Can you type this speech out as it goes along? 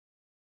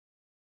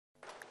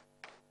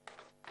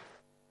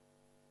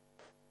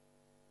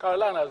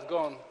Caroline has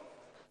gone.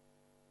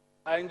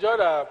 I enjoyed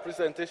her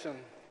presentation,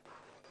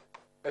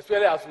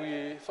 especially as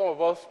some of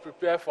us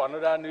prepare for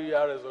another New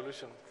Year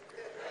resolution.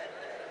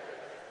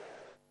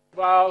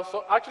 But I was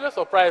actually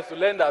surprised to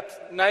learn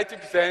that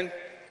 90%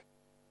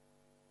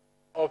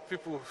 of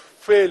people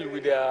fail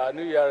with their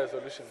New Year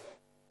resolution,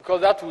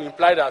 because that will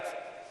imply that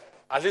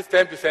at least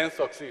 10%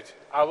 succeed.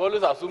 I've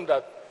always assumed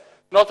that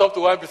not up to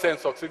 1%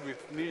 succeed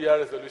with New Year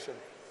resolution.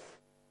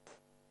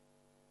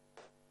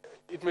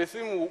 It may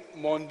seem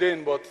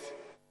mundane, but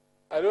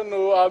I don't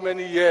know how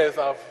many years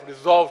I've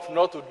resolved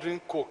not to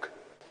drink Coke.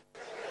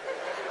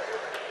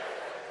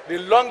 The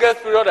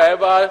longest period I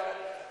ever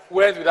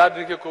went without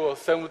drinking Coke was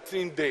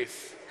 17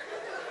 days.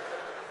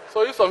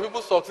 So if some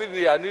people succeed in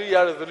their New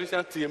Year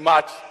resolution till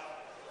March,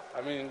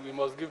 I mean, we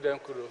must give them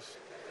kudos.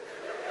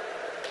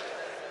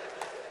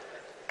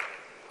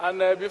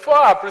 And before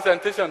our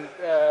presentation,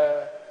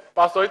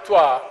 Pastor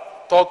Itwa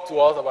talked to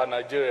us about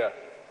Nigeria,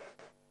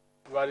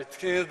 about the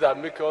things that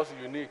make us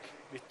unique,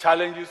 the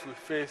challenges we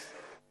face.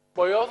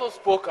 But he also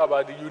spoke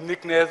about the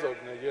uniqueness of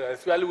Nigeria,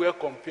 especially when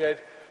compared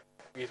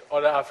with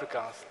other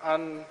Africans.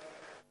 And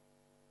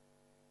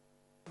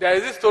there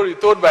is this story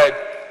told by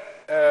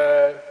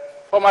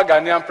former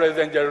Ghanaian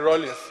President Jerry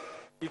Rawlings.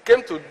 He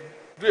came to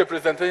do a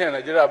presentation in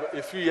Nigeria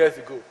a few years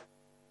ago.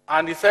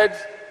 And he said,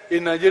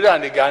 in Nigeria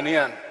and the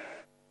Ghanaian,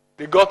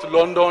 they got to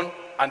London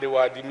and they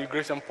were at the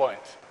immigration point.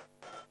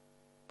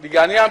 The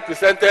Ghanaian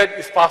presented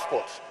his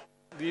passport.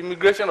 The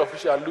immigration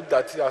official looked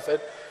at it and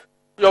said,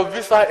 your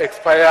visa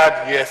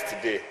expired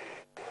yesterday.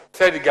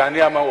 Said the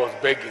Ghanaian man was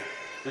begging.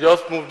 He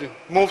just moved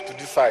to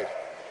this side.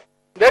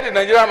 Then the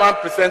Nigerian man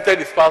presented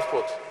his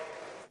passport.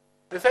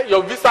 They said,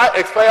 your visa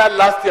expired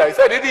last year. He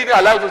said, he didn't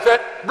allow to say,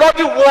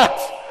 bloody what?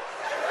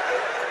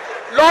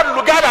 Lord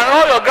Lugard and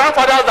all your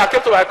grandfathers that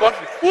came to my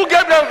country, who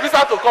gave them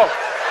visa to come?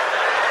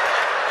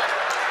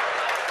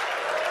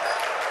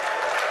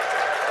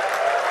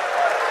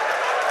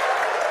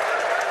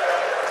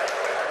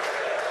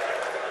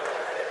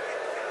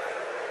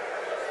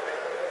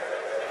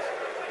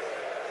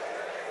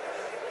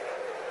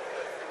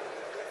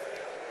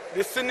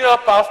 The senior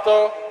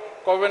pastor,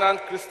 Convenant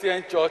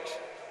Christian Church,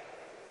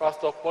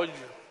 Pastor Poju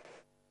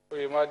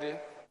Oyemade,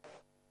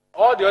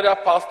 all the other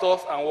pastors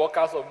and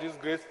workers of this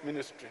great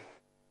ministry,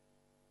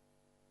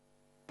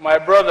 my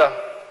brother,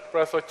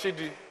 Professor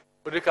Chidi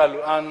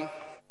Odekalu, and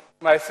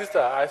my sister,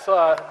 I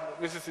saw her,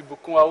 Mrs.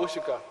 Ibukunwa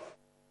Ushika.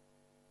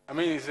 I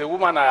mean, it's a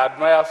woman I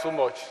admire so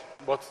much,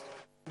 but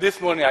this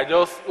morning,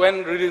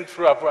 when reading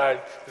through her prayer,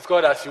 I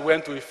discovered that she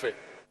went to Ife.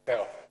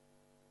 Well,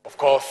 of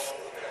course.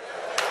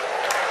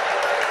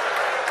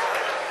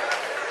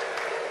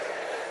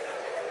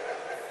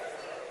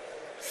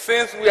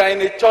 Since we are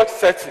in a church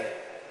setting,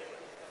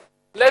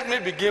 let me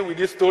begin with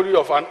this story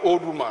of an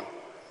old woman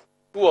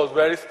who was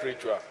very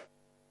spiritual.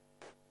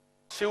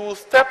 She will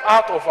step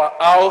out of her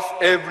house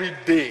every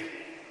day,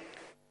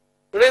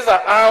 raise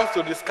her arms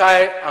to the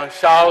sky and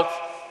shout,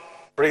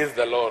 praise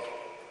the Lord.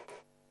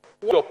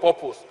 What your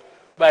purpose?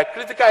 By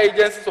critical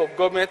agencies of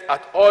government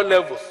at all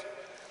levels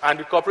and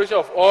the cooperation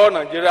of all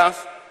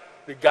Nigerians,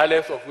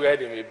 regardless of where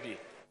they may be.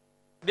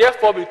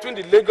 Therefore, between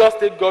the Lagos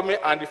state government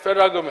and the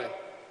federal government,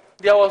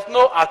 there was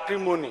no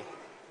acrimony,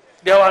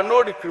 there were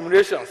no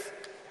recriminations,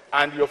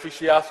 and the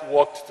officials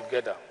worked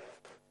together.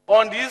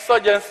 On the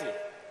insurgency,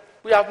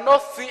 we have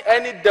not seen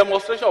any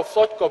demonstration of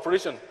such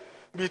cooperation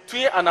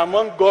between and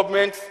among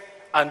governments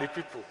and the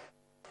people.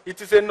 It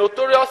is a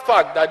notorious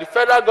fact that the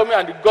federal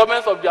government and the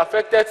governments of the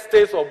affected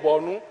states of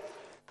Borno,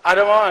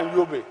 Adamawa, and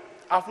Yobe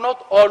have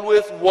not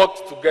always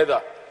worked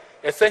together,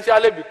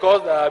 essentially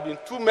because there have been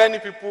too many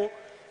people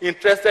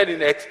interested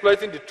in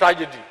exploiting the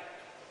tragedy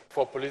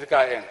for political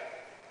ends.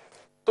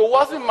 To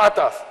worsen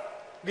matters,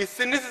 the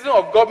cynicism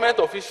of government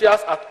officials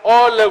at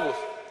all levels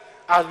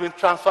has been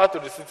transferred to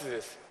the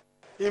citizens.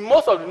 In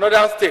most of the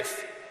northern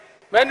states,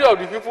 many of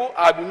the people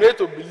have been made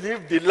to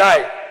believe the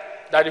lie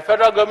that the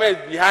federal government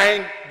is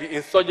behind the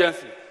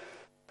insurgency,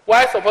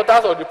 while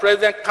supporters of the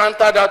president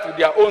counter that with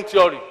their own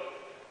theory.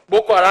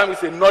 Boko Haram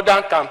is a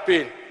northern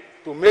campaign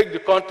to make the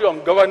country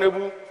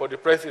ungovernable for the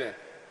president.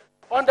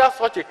 Under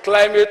such a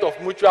climate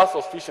of mutual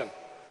suspicion,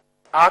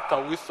 how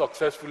can we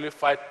successfully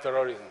fight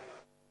terrorism?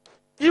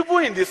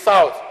 Even in the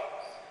south,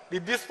 the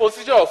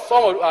disposition of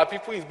some of our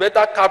people is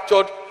better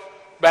captured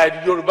by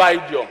the Yoruba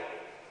idiom.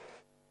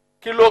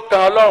 Kilo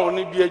kan Ọlọ́run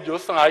ní bí ejò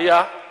sàn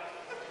áyá,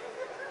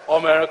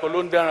 ọmọ ẹranko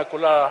ló ń dẹ ẹranko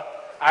lára.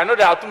 I know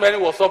there are too many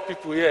WhatsApp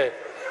people here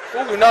who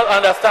will not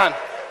understand.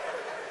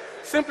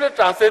 Simply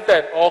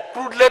translated or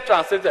crudely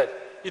translated,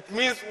 it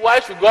means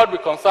why should God be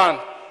concerned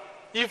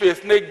if a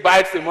snake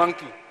bites a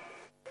monkey?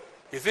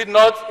 Is it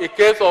not a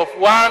case of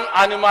one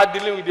animal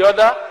dealing with the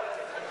other?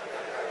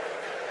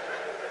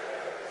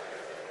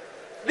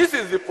 This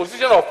is the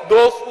position of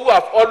those who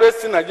have always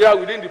seen Nigeria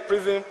within the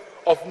prism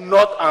of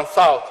North and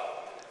South,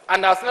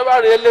 and has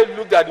never really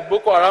looked at the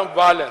Boko Haram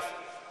violence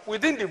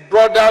within the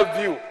broader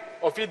view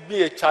of it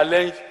being a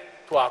challenge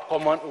to our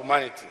common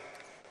humanity.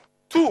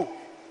 2,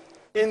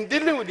 in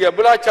dealing with the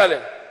Ebola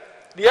challenge,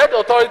 the health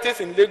authorities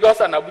in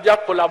Lagos and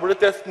Abuja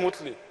collaborated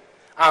smoothly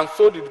and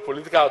so did the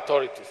political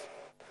authorities.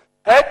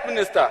 Health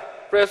Minister,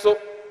 Professor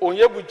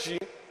Onyebuchi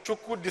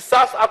Chukwu,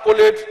 deserves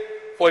accolade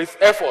for his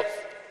efforts,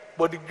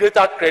 but the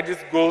greater credit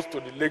goes to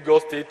the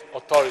Lagos State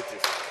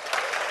authorities.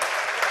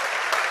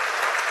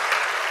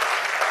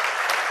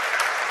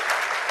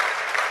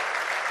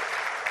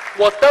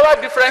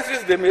 Whatever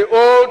differences they may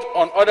hold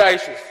on other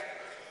issues,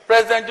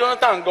 President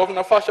Jonathan and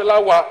Governor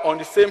Fashola were on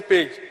the same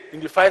page in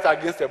the fight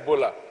against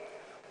Ebola.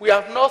 We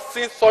have not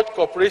seen such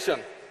cooperation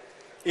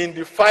in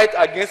the fight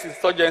against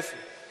insurgency,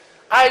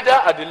 either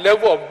at the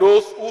level of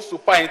those who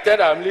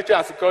superintend our military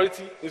and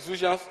security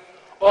institutions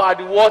or at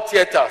the war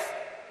theaters,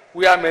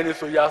 where many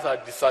soldiers are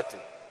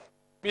deserting.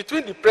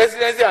 Between the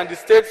presidency and the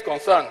states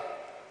concerned,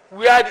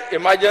 where the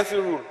emergency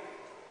rule,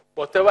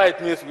 whatever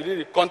it means within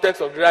the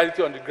context of the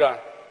reality on the ground,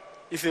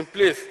 is in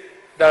place,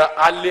 there are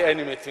hardly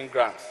any meeting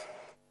grounds.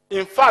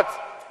 In fact,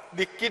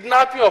 the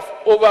kidnapping of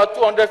over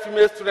 200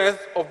 female students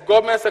of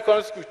government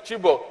secondary school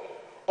Chibok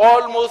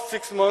almost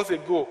 6 months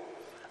ago,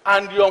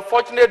 and the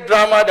unfortunate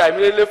drama that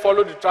immediately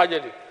followed the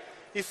tragedy,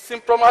 is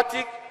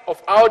symptomatic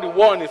of how the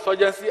war on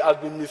insurgency has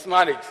been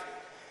mismanaged,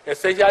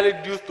 essentially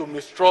due to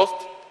mistrust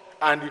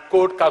and the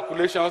cold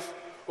calculations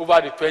over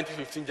the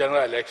 2015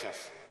 general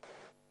elections.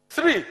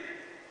 3,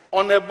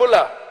 on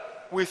Ebola,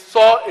 we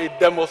saw a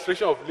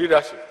demonstration of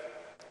leadership,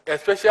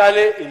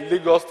 especially in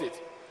Lagos State,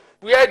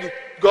 where the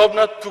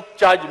governor took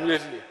charge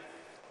immediately.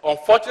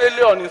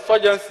 Unfortunately, on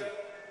insurgency,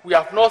 we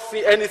have not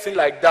seen anything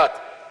like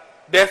that,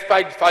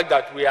 despite the fact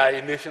that we are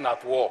a nation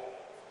at war.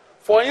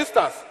 For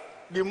instance,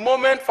 the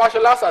moment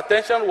Fashola's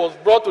attention was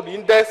brought to the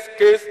index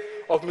case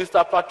of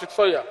Mr. Patrick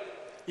Sawyer,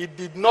 he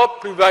did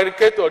not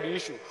prevaricate on the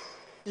issue.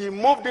 He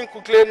moved in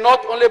quickly,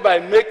 not only by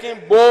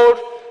making bold,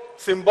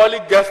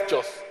 symbolic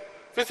gestures,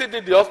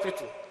 visiting the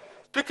hospital,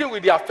 speaking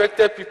with the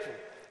affected people,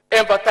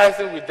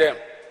 empathizing with them,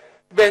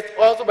 but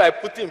also by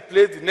putting in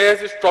place the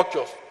necessary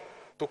structures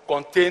to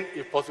contain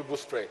a possible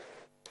spread.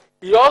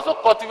 He also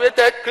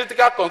cultivated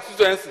critical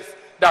constituencies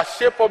that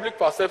shape public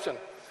perception,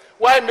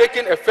 while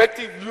making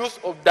effective use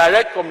of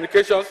direct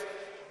communications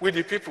with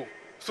the people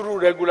through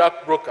regular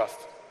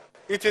broadcasts.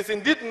 It is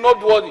indeed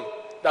noteworthy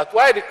that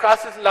while the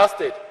crisis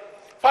lasted,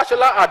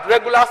 Fashola had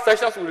regular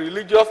sessions with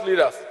religious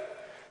leaders,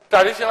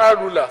 traditional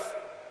rulers,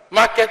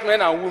 market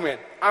men and women,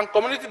 and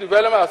community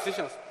development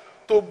associations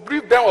to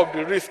brief them of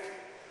the risk,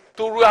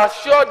 to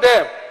reassure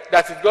them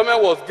that his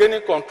government was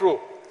gaining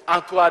control,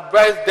 and to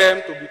advise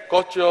them to be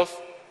cautious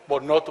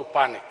but not to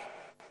panic.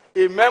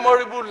 A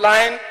memorable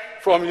line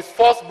from his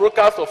first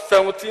broadcast of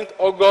 17th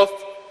August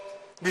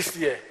this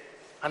year,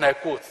 and I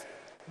quote,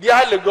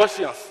 "Dear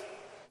Lagosians,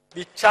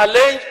 the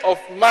challenge of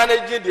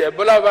managing the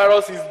Ebola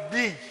virus is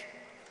big,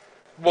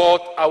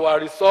 but our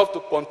resolve to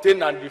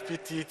contain and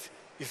defeat it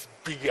is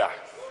bigger."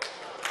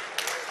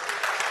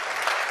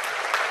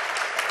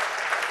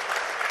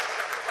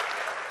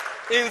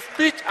 In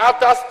speech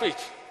after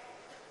speech,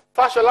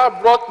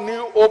 Fashola brought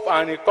new hope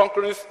and a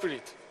conquering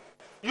spirit,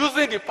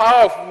 using the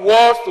power of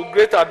words to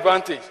great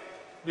advantage,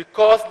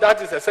 because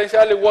that is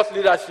essentially what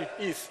leadership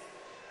is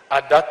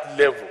at that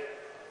level.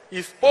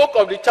 He spoke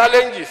of the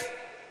challenges,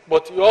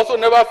 but he also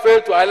never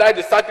failed to highlight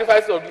the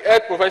sacrifices of the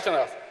health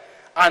professionals,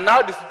 and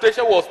now the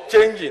situation was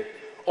changing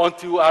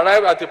until we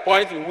arrived at a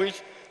point in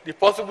which the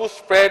possible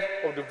spread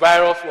of the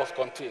virus was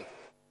contained.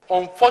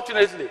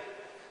 Unfortunately,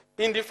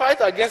 in the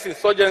fight against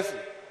insurgency,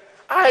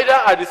 either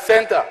at the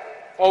center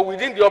or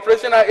within the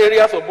operational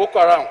areas of Boko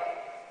Haram,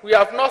 we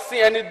have not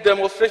seen any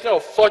demonstration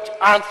of such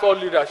hands-on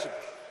leadership.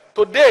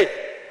 Today,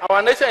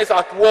 our nation is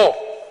at war,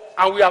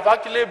 and we have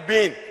actually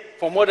been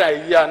for more than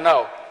a year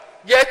now.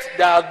 Yet,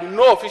 there has been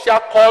no official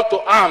call to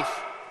arms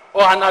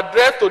or an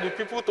address to the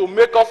people to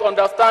make us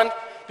understand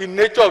the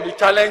nature of the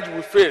challenge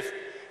we face,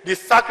 the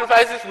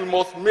sacrifices we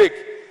must make,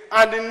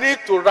 and the need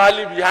to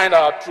rally behind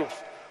our troops,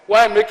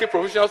 while making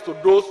provisions to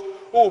those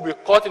who will be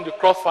caught in the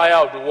crossfire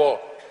of the war.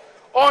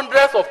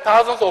 Hundreds of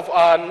thousands of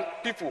our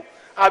people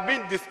have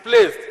been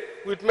displaced,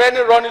 with many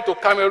running to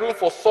Cameroon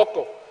for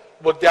succor,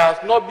 but there has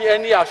not been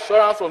any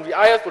assurance from the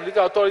highest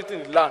political authority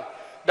in the land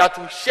that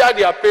we share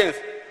their pains,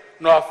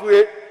 nor have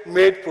we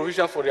made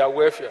provisions for their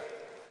welfare.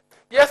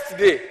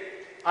 Yesterday,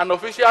 an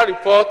official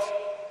report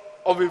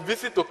of a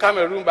visit to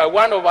Cameroon by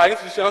one of our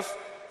institutions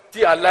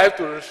still alive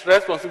to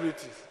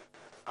responsibilities,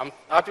 I'm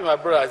happy my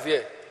brother is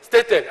here,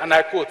 stated, and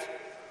I quote,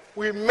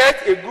 "We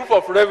met a group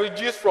of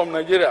refugees from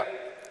Nigeria.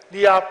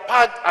 They are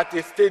packed at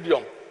a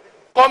stadium,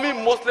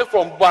 coming mostly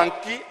from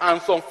Banki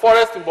and some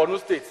forests in Borno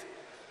State.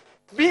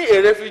 Being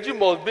a refugee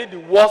must be the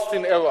worst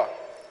thing ever.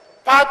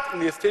 Packed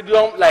in a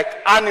stadium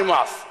like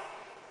animals,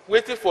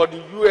 waiting for the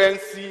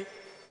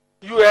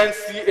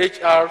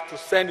UNCHR to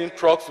send in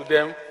trucks to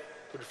them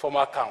to the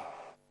former camp."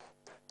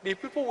 The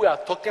people we are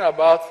talking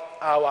about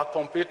are our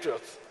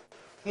compatriots,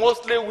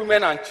 mostly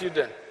women and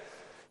children,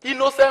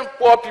 innocent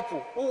poor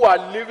people who are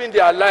living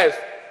their lives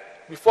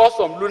before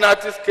some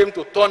lunatics came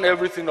to turn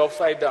everything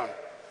upside down.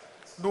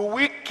 Do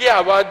we care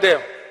about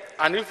them?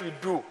 And if we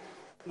do,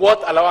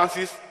 what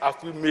allowances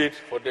have we made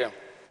for them?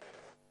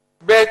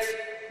 But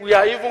we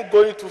are even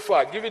going too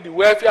far, given the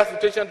welfare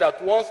situation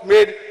that once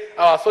made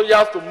our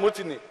soldiers to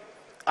mutiny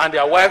and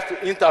their wives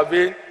to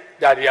intervene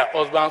that their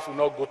husbands will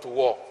not go to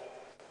war.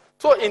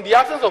 So in the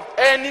absence of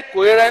any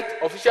coherent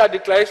official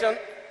declaration,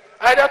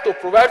 either to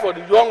provide for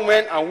the young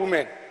men and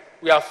women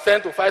we have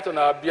sent to fight on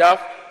our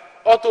behalf,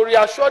 or to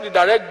reassure the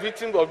direct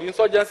victims of the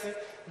insurgency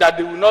that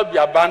they will not be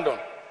abandoned,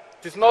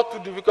 it is not too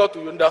difficult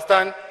to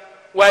understand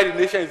why the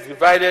nation is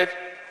divided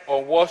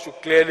on what should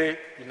clearly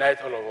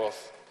unite all of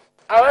us.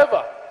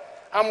 However,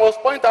 I must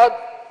point out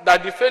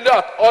that the failure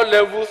at all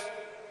levels,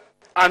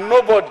 and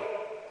nobody,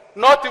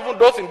 not even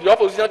those in the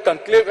opposition, can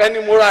claim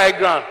any moral high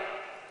ground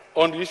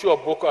on the issue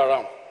of Boko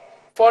Haram.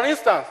 For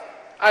instance,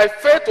 I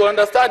fail to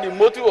understand the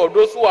motive of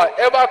those who are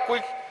ever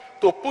quick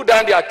to put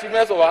down the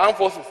achievements of our armed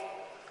forces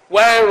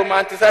while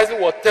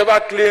romanticizing whatever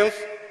claims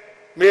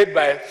made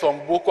by some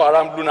Boko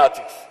Haram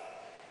lunatics.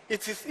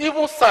 It is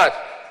even sad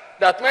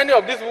that many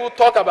of these people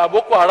talk about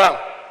Boko Haram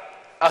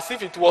as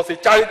if it was a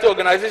charity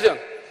organization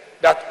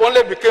that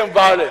only became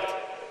violent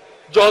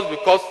just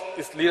because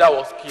its leader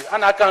was killed.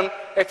 And I can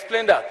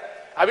explain that.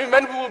 I mean,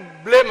 many people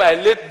blame my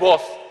late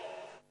boss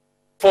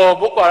for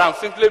Boko Haram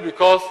simply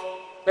because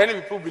many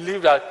people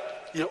believe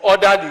that he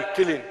ordered the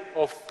killing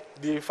of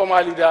the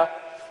former leader,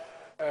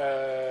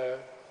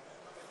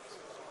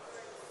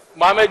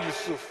 Mohammed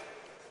Yusuf.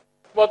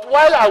 But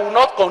while I will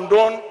not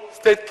condone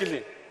state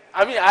killing,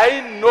 I mean,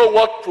 I know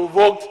what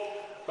provoked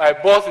my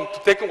boss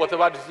into taking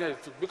whatever decision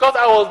he took. Because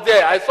I was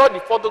there, I saw the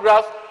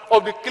photographs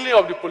of the killing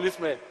of the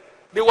policemen.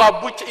 They were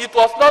butchered. It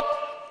was not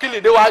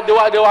killing, they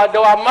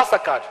were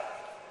massacred.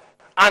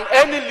 And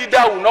any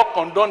leader will not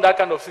condone that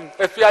kind of thing,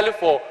 especially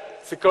for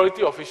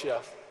security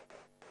officials.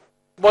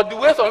 But the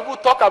way some people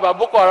talk about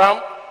Boko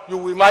Haram, you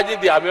will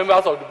imagine they are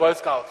members of the Boy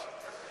Scouts.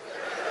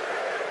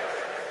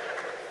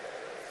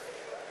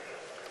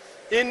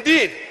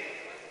 Indeed,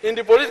 in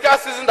the political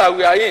season that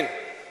we are in,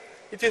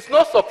 it is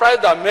no surprise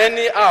that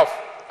many have,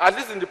 at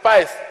least in the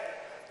past,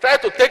 tried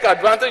to take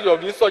advantage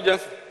of the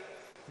insurgency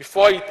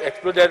before it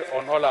exploded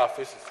on all our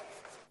faces.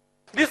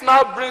 This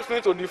now brings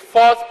me to the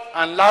fourth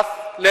and last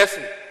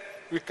lesson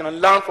we can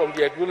learn from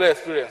the Ebola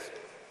experience.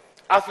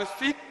 As we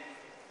seek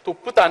to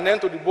put an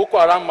end to the Boko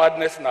Haram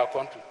madness in our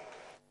country,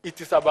 it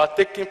is about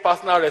taking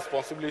personal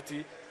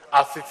responsibility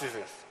as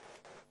citizens.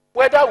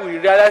 Whether we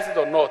realize it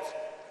or not,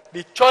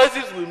 the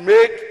choices we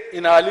make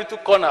in our little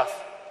corners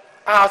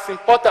are as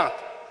important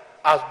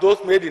as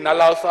those made in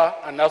Alausa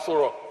and Nassau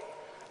Rock.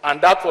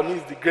 And that for me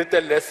is the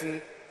greatest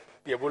lesson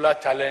the Ebola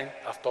challenge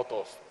has taught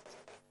us.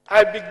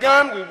 I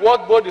began with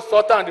what both the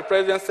Sultan and the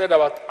President said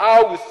about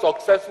how we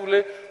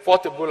successfully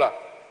fought Ebola.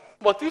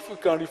 But if we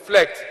can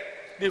reflect,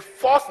 the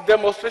first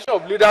demonstration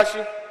of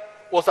leadership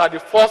was at the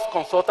first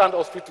consultant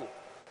hospital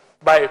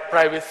by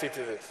private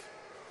citizens.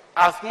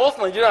 As most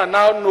Nigerians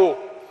now know,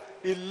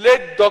 the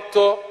late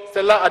Dr.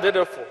 Segun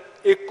Adeniyi,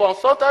 a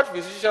consultant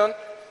physician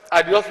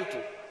at the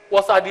hospital,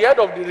 was at the head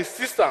of the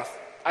resistance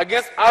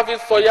against having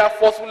Sawyer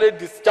forcefully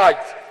discharged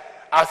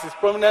as his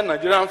prominent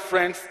Nigerian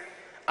friends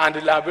and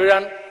the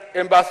Liberian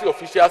embassy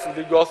officials in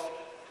Lagos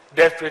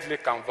desperately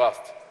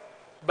canvassed.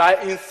 By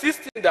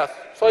insisting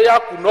that Sawyer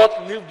could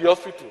not leave the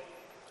hospital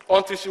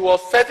until she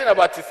was certain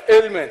about his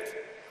ailment,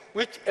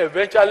 which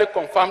eventually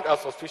confirmed her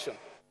suspicion,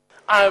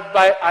 and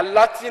by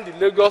alerting the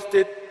Lagos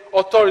state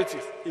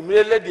authorities,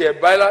 immediately the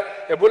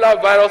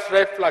Ebola virus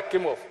red flag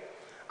came off.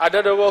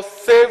 Adeniyi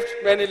saved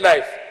many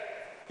lives,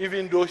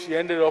 even though she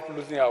ended up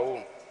losing her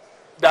own.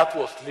 That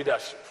was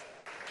leadership.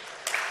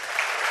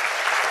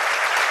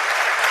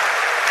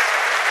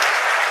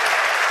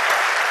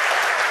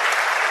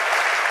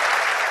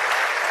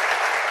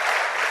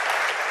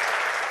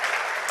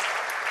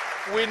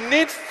 We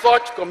need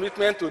such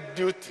commitment to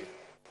duty,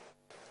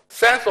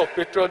 sense of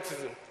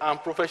patriotism, and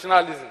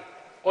professionalism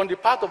on the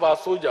part of our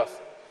soldiers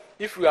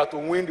if we are to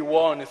win the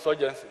war on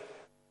insurgency.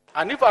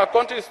 And if our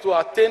country is to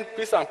attain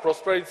peace and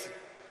prosperity,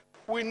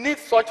 we need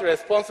such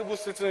responsible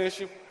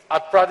citizenship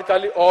at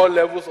practically all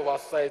levels of our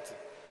society.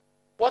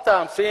 What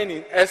I am saying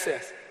in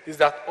essence is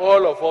that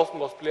all of us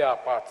must play our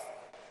part.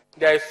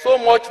 There is so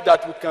much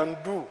that we can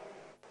do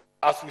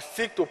as we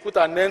seek to put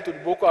an end to the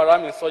Boko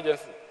Haram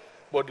insurgency,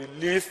 but the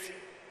least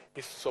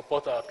is to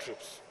support our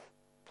troops.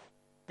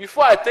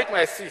 Before I take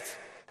my seat,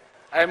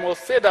 I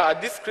must say that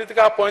at this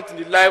critical point in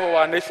the life of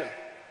our nation,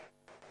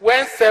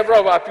 when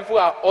several of our people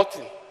are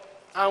hurting,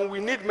 and we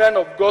need men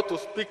of God to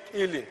speak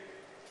healing,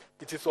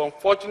 it is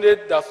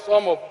unfortunate that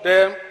some of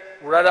them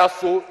would rather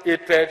sow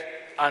hatred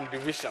and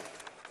division.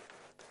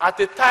 At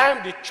a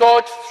time the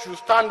church should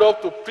stand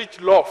up to preach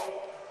love,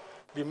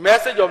 the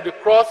message of the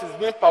cross is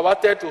being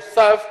perverted to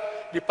serve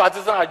the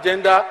partisan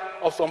agenda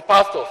of some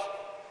pastors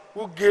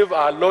who gave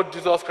our Lord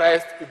Jesus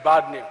Christ a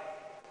bad name.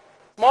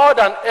 More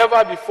than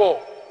ever before,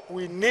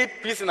 we need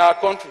peace in our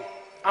country,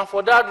 and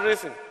for that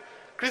reason,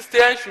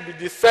 Christians should be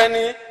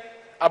discerning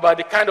about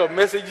the kind of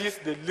messages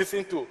they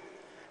listen to,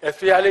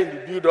 especially in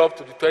the build-up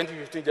to the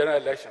 2015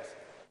 general elections.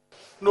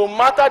 No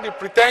matter the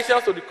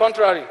pretensions to the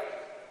contrary,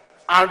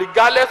 and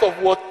regardless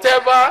of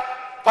whatever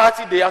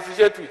party they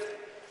associate with,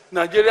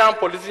 Nigerian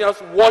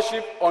politicians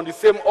worship on the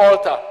same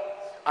altar,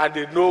 and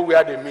they know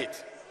where they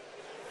meet.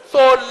 So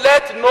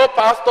let no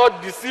pastor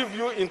deceive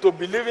you into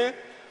believing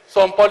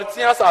some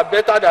politicians are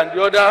better than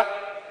the other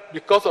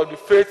because of the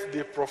faith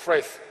they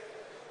profess.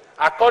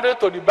 According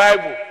to the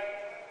Bible,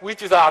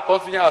 which is our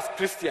confidence as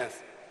Christians,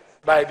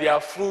 by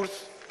their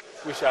fruits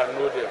we shall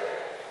know them.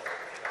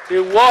 The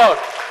word,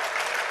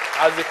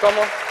 as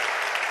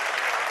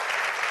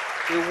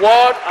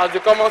the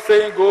common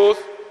saying goes,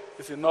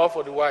 is enough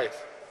for the wise.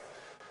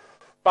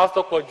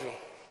 Pastor Koju,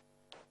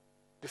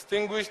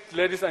 distinguished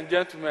ladies and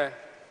gentlemen,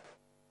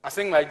 I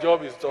think my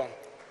job is done.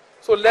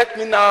 So let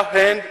me now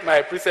end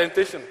my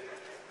presentation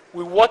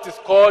with what is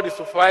called the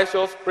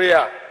sufficient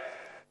prayer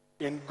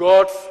in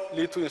God's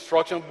little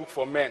instruction book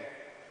for men.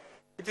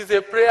 It is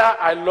a prayer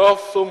I love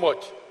so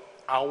much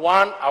and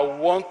one I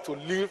want to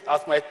leave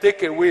as my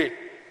takeaway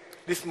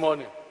this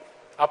morning.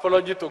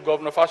 Apology to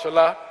Governor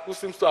Fashola, who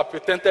seems to have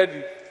patented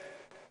the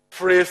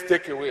phrase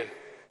takeaway.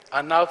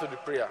 And now to the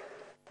prayer.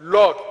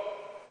 Lord,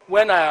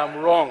 when I am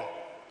wrong,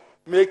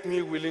 make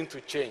me willing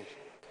to change.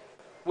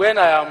 When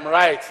I am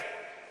right,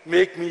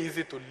 make me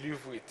easy to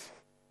live with.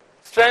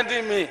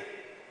 Strengthen me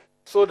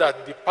so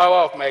that the power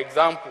of my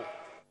example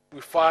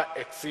will far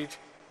exceed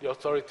the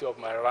authority of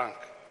my rank.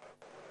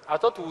 I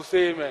thought we would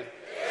say amen.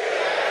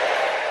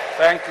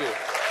 Thank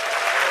you.